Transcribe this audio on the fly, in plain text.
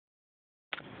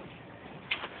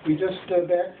We just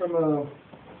back from a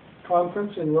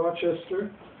conference in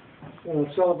Rochester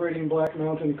celebrating Black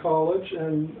Mountain College,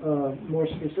 and more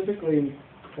specifically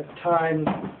at time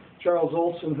Charles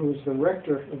Olson, who was the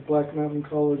rector of Black Mountain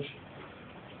College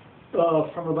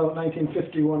from about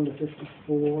 1951 to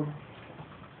 54.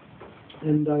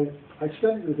 And I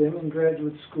studied with him in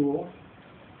graduate school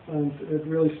and had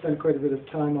really spent quite a bit of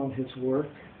time on his work.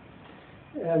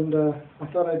 And I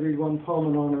thought I'd read one poem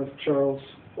in honor of Charles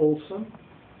Olson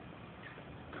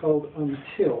called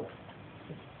Until.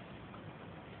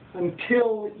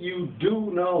 Until you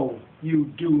do know,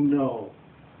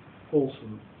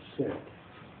 Olson said.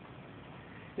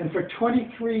 And for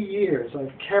 23 years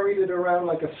I've carried it around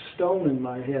like a stone in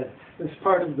my head as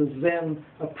part of the Zen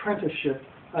apprenticeship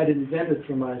I'd invented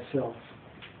for myself.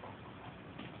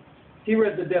 He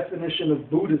read the definition of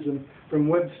Buddhism from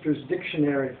Webster's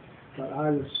dictionary, but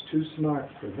I was too smart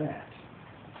for that.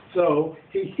 So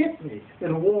he hit me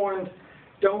and warned,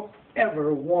 don't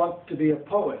ever want to be a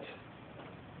poet,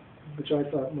 which I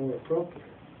thought more appropriate.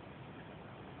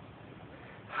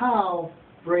 How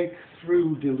break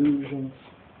through delusions?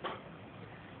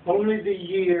 Only the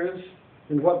years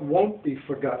and what won't be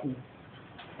forgotten,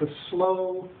 the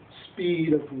slow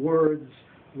speed of words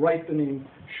ripening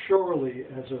surely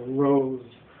as a rose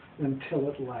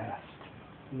until at last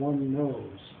one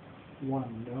knows.